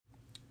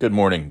Good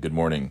morning. Good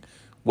morning.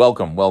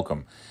 Welcome.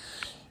 Welcome.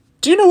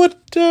 Do you know what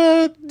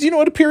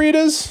a period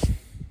is?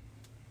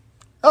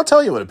 I'll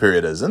tell you what a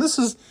period is. And this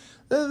is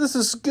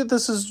good.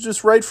 This is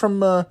just right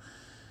from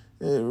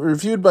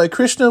reviewed by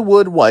Krishna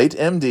Wood White,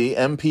 MD,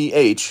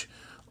 MPH.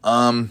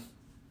 And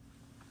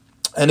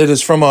it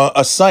is from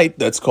a site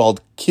that's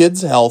called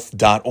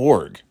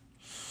kidshealth.org.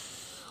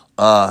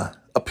 A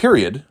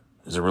period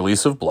is a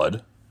release of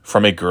blood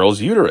from a girl's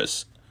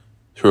uterus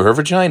through her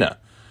vagina.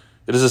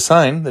 It is a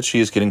sign that she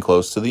is getting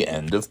close to the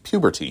end of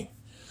puberty.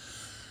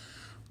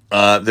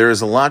 There is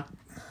a lot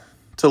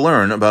to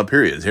learn about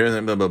periods. Here,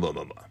 blah, blah, blah,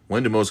 blah, blah.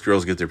 When do most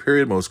girls get their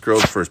period? Most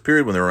girls' first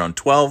period when they're around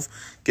 12.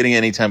 Getting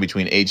any time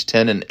between age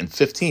 10 and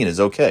 15 is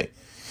okay.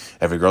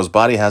 Every girl's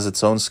body has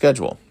its own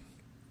schedule.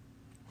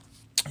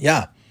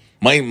 Yeah,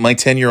 my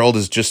 10-year-old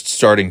is just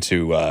starting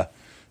to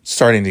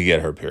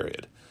get her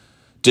period.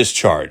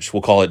 Discharge.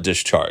 We'll call it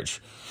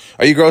discharge.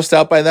 Are you grossed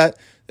out by that?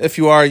 If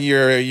you are,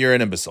 you're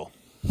an imbecile.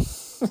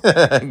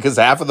 Because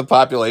half of the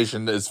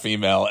population is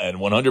female and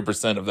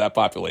 100% of that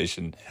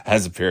population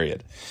has a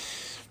period.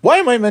 Why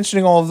am I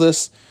mentioning all of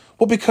this?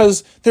 Well,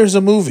 because there's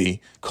a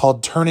movie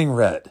called Turning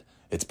Red.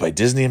 It's by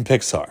Disney and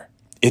Pixar.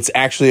 It's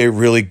actually a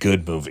really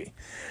good movie.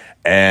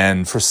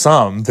 And for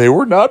some, they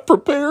were not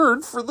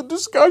prepared for the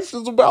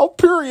discussions about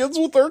periods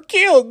with their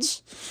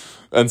kids.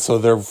 And so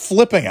they're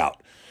flipping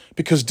out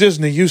because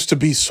Disney used to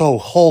be so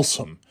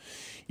wholesome.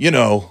 You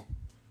know,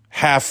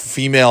 half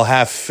female,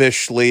 half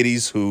fish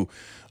ladies who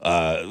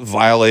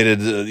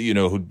violated,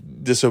 who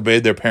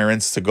disobeyed their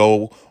parents to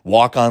go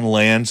walk on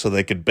land so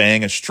they could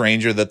bang a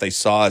stranger that they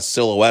saw a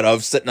silhouette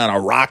of sitting on a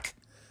rock.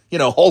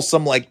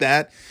 Wholesome like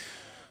that.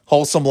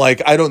 Wholesome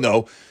like, I don't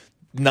know,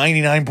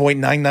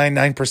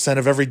 99.999%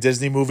 of every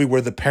Disney movie where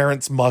the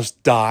parents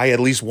must die. At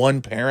least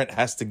one parent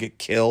has to get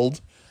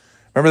killed.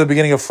 Remember the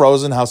beginning of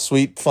Frozen, how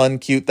sweet, fun,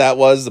 cute that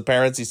was? The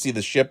parents, you see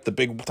the ship, the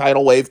big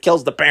tidal wave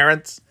kills the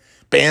parents.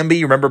 Bambi,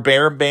 you remember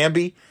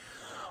Bambi?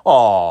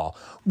 Aw,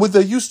 well,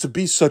 there used to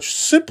be such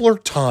simpler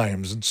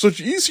times and such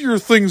easier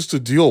things to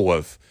deal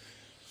with.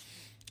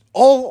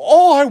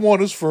 All I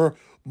want is for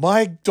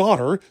my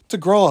daughter to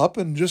grow up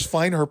and just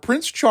find her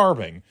Prince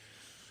Charming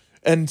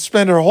and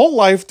spend her whole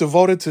life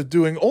devoted to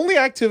doing only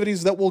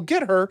activities that will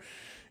get her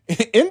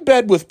in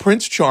bed with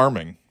Prince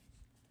Charming.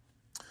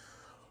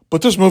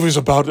 But this movie's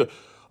about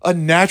a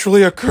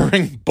naturally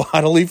occurring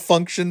bodily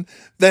function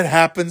that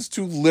happens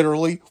to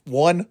literally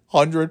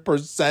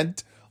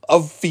 100%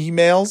 of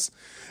females.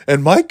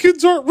 And my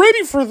kids aren't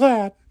ready for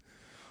that.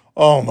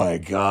 Oh my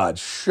God,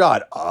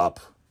 shut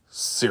up.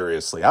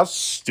 Seriously, how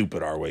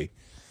stupid are we?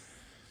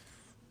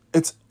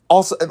 It's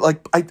also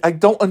like, I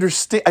don't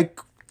understand. I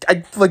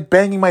like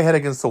banging my head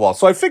against the wall.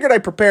 So I figured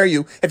I'd prepare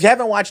you. If you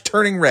haven't watched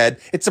Turning Red,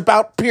 it's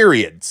about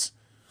periods.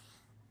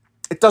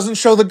 It doesn't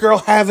show the girl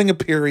having a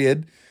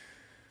period.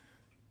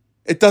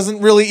 It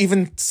doesn't really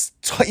even,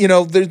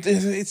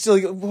 it's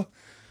like,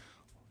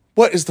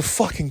 what is the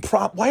fucking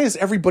problem? Why is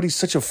everybody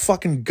such a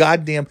fucking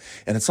goddamn...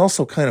 And it's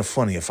also kind of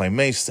funny, if I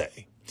may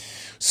say,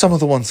 some of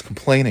the ones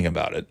complaining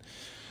about it.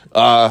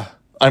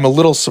 I'm a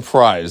little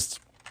surprised.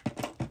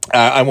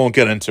 I won't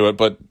get into it,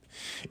 but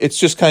it's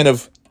just kind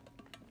of...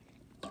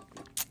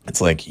 It's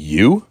like,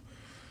 you?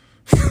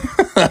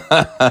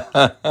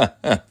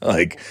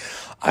 Like,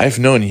 I've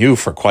known you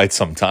for quite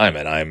some time,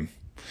 and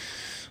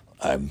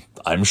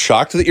I'm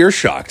shocked that you're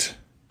shocked.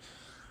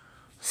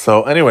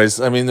 So, anyways,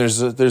 I mean,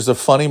 there's a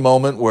funny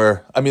moment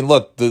where, I mean,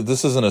 look,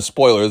 this isn't a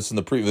spoiler. This is in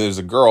the preview. There's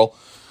a girl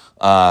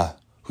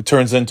who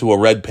turns into a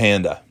red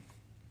panda.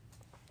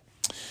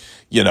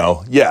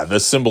 The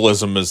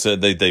symbolism is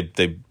that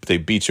they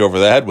beat you over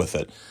the head with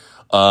it.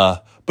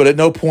 But at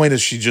no point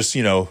is she just,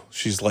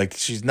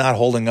 she's not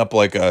holding up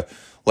like a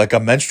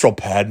menstrual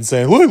pad and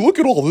saying, "Hey, look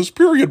at all this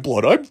period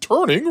blood. I'm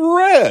turning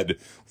red."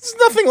 It's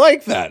nothing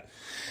like that.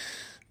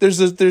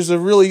 There's a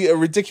really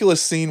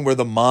ridiculous scene where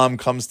the mom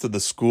comes to the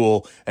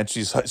school and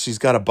she's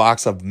got a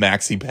box of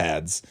maxi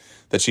pads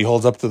that she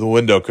holds up to the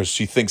window because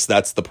she thinks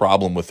that's the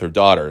problem with her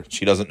daughter.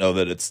 She doesn't know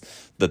that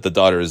that the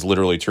daughter is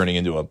literally turning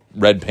into a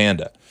red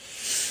panda.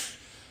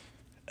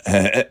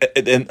 And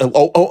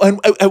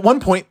at one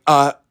point,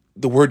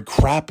 the word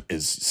crap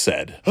is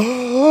said.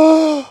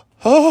 Oh,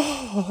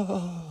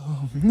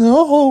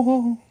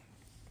 no.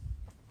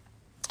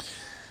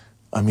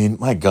 I mean,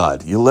 my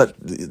God, you let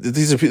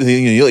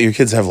your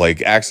kids have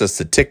like access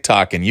to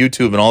TikTok and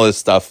YouTube and all this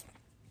stuff.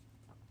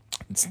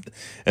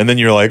 And then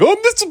you're like, oh,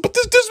 this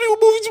Disney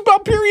movie's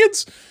about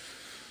periods.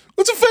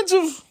 That's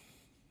offensive.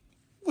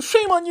 Well,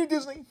 shame on you,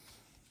 Disney.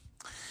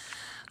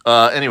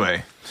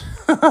 Anyway,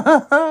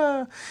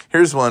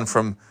 here's one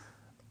from,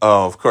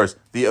 of course,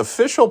 the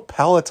official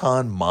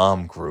Peloton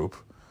mom group,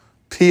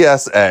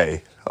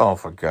 PSA. Oh,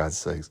 for God's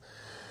sakes.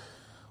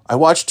 I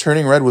watched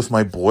Turning Red with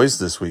my boys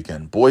this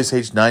weekend. Boys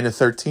aged 9 to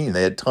 13.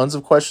 They had tons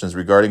of questions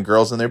regarding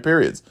girls and their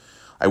periods.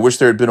 I wish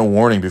there had been a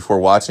warning before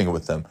watching it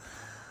with them.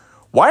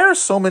 Why are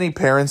so many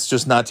parents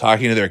just not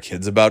talking to their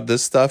kids about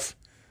this stuff?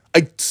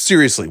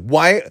 Seriously,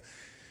 why?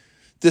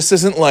 This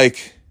isn't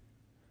like...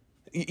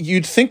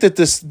 You'd think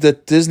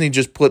that Disney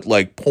just put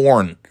like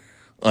porn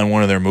on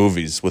one of their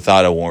movies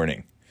without a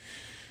warning.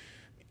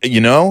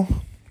 You know?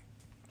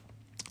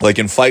 Like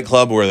in Fight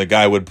Club, where the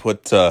guy would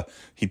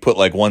he'd put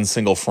like one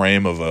single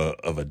frame of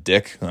a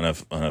dick on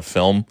a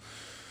film,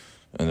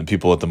 and the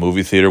people at the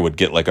movie theater would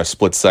get like a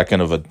split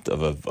second of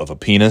a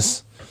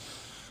penis.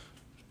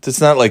 It's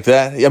not like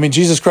that. I mean,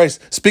 Jesus Christ.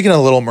 Speaking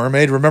of Little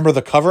Mermaid, remember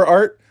the cover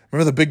art?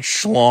 Remember the big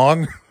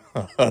schlong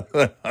on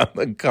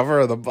the cover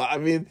of the? I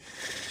mean,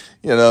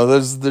 you know,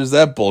 there's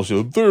that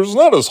bullshit. There's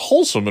not as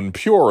wholesome and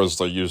pure as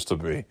they used to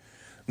be.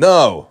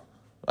 No,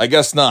 I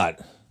guess not.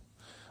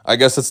 I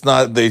guess it's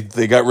not.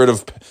 They got rid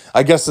of.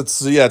 I guess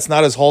it's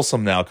not as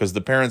wholesome now because the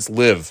parents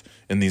live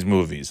in these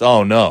movies.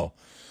 Oh no,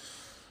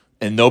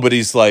 and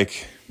nobody's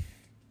like,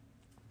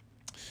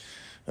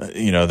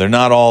 you know, they're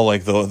not all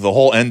like the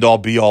whole end all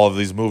be all of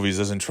these movies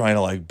isn't trying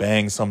to like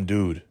bang some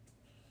dude.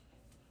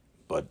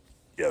 But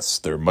yes,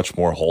 they're much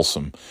more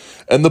wholesome,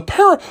 and the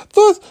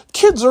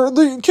kids are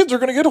going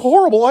to get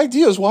horrible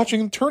ideas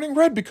watching Turning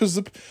Red because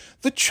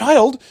the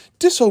child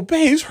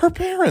disobeys her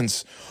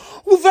parents.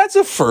 Well, that's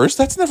a first.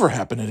 That's never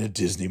happened in a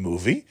Disney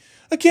movie.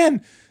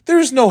 Again,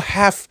 there's no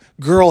half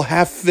girl,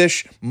 half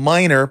fish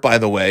minor, by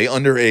the way,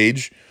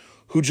 underage,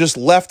 who just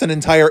left an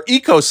entire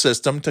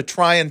ecosystem to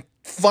try and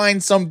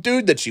find some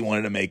dude that she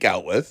wanted to make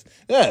out with.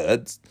 Yeah,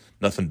 that's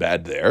nothing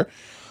bad there.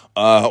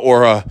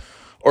 Or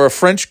a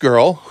French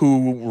girl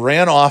who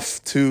ran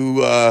off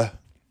to I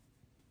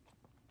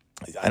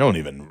don't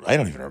even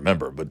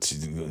remember, but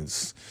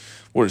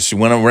she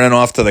ran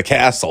off to the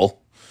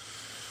castle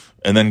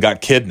and then got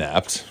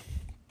kidnapped.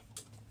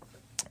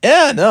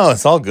 Yeah, no,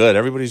 it's all good.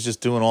 Everybody's just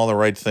doing all the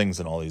right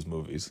things in all these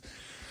movies.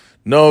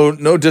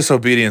 No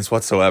disobedience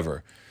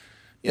whatsoever.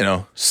 You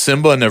know,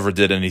 Simba never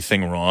did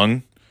anything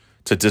wrong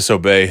to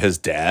disobey his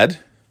dad,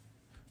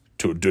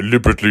 to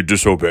deliberately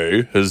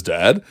disobey his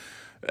dad,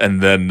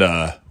 and then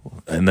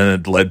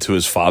it led to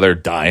his father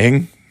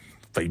dying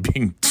by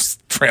being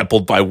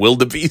trampled by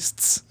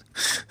wildebeests.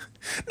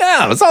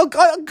 No, it's all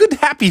good,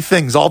 happy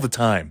things all the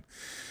time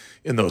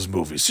in those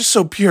movies. Just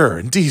so pure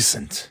and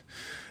decent.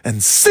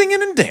 And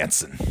singing and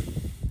dancing.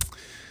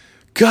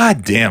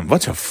 God damn,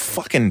 bunch of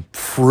fucking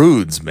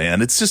prudes,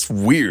 man. It's just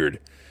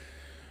weird.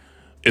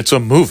 It's a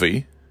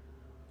movie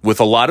with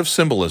a lot of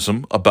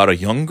symbolism about a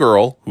young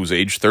girl who's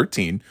age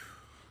 13.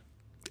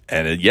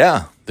 And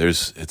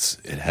it's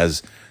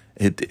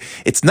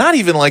not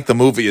even like the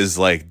movie is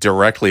like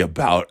directly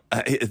about,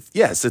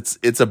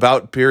 it's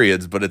about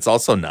periods, but it's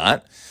also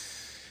not.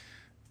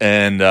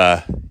 And,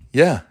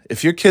 yeah,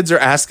 if your kids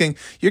are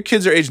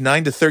age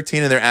 9 to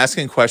 13 and they're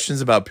asking questions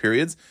about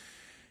periods,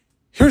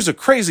 here's a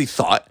crazy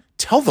thought.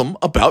 Tell them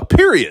about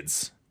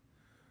periods.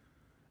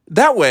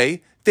 That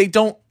way, there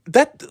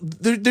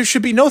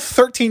should be no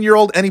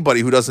 13-year-old anybody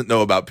who doesn't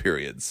know about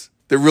periods.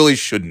 There really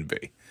shouldn't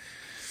be.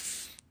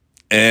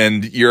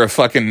 And you're a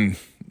fucking,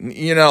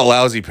 you're not a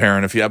lousy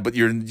parent but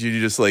you're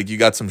just like, you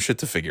got some shit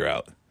to figure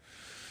out.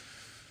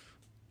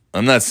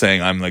 I'm not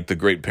saying I'm like the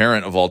great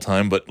parent of all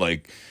time, but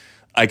like,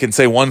 I can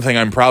say one thing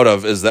I'm proud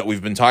of is that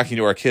we've been talking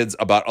to our kids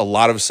about a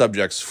lot of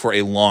subjects for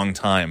a long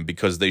time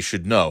because they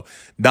should know.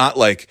 Not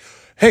like,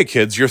 hey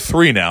kids, you're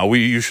 3 now.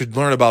 You should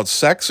learn about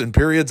sex and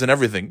periods and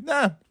everything.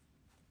 Nah.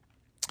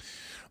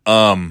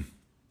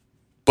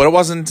 But it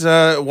wasn't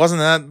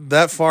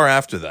that far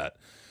after that.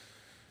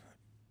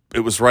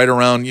 It was right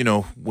around, you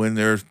know, when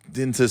they're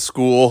into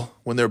school,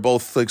 when they're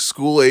both like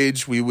school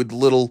age, we would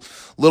little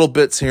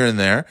bits here and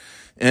there.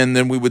 And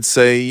then we would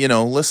say, you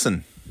know,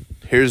 listen,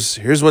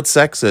 Here's what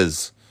sex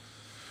is.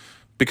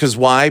 Because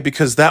why?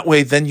 Because that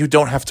way then you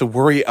don't have to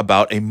worry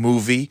about a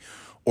movie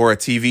or a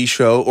TV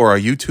show or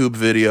a YouTube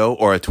video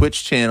or a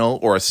Twitch channel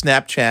or a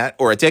Snapchat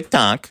or a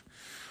TikTok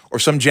or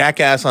some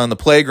jackass on the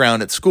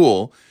playground at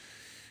school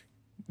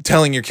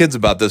telling your kids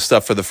about this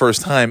stuff for the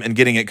first time and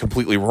getting it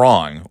completely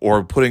wrong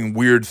or putting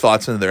weird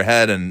thoughts into their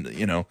head. And,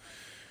 you know,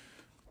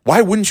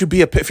 why wouldn't you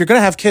if you're going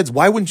to have kids,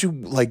 why wouldn't you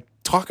like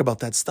talk about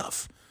that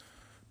stuff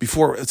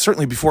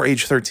certainly before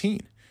age 13?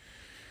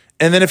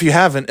 And then if you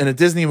haven't, and a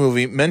Disney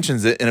movie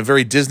mentions it in a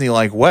very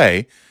Disney-like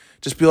way,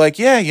 just be like,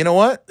 yeah, you know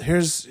what?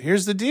 Here's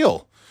the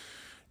deal.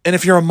 And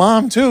if you're a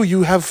mom too,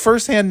 you have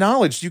firsthand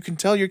knowledge. You can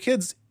tell your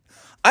kids,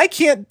 I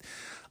can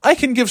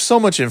give so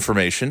much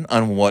information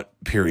on what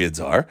periods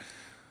are,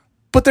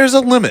 but there's a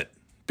limit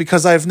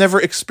because I've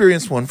never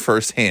experienced one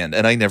firsthand,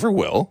 and I never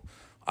will.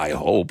 I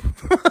hope.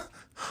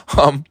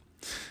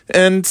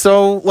 And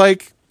so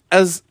like,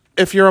 as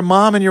if you're a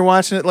mom and you're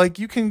watching it, like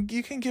you can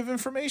give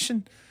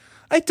information.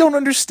 I don't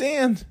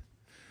understand.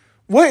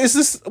 What is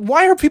this?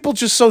 Why are people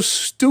just so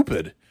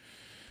stupid?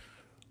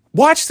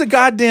 Watch the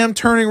goddamn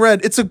Turning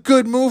Red. It's a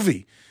good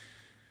movie.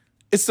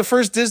 It's the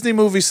first Disney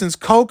movie since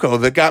Coco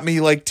that got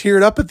me like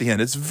teared up at the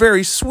end. It's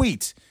very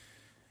sweet.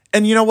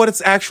 And you know what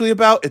it's actually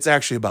about? It's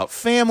actually about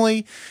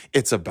family.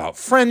 It's about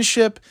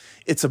friendship.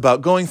 It's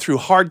about going through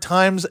hard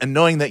times and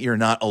knowing that you're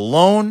not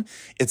alone.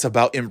 It's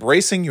about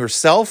embracing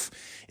yourself.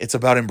 It's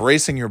about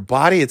embracing your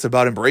body. It's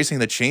about embracing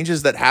the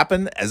changes that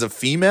happen as a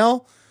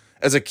female.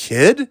 As a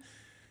kid,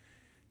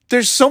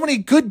 There's so many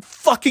good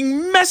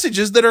fucking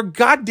messages that are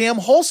goddamn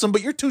wholesome,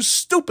 but you're too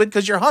stupid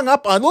because you're hung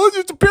up on, oh,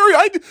 it's a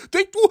period.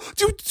 They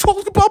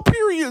talk about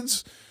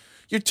periods.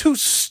 You're too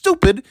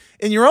stupid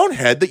in your own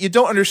head that you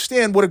don't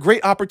understand what a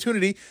great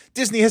opportunity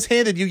Disney has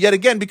handed you yet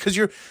again because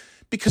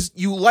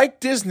you like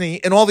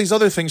Disney and all these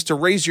other things to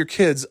raise your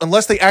kids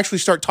unless they actually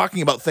start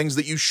talking about things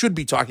that you should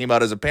be talking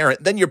about as a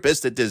parent. Then you're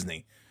pissed at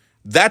Disney.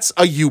 That's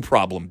a you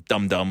problem,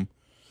 dum-dum.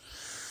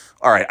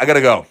 All right, I got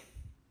to go.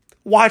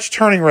 Watch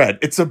Turning Red.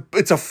 It's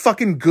a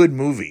fucking good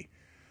movie.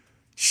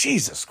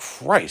 Jesus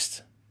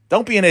Christ.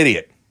 Don't be an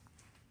idiot.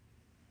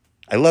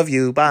 I love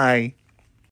you. Bye.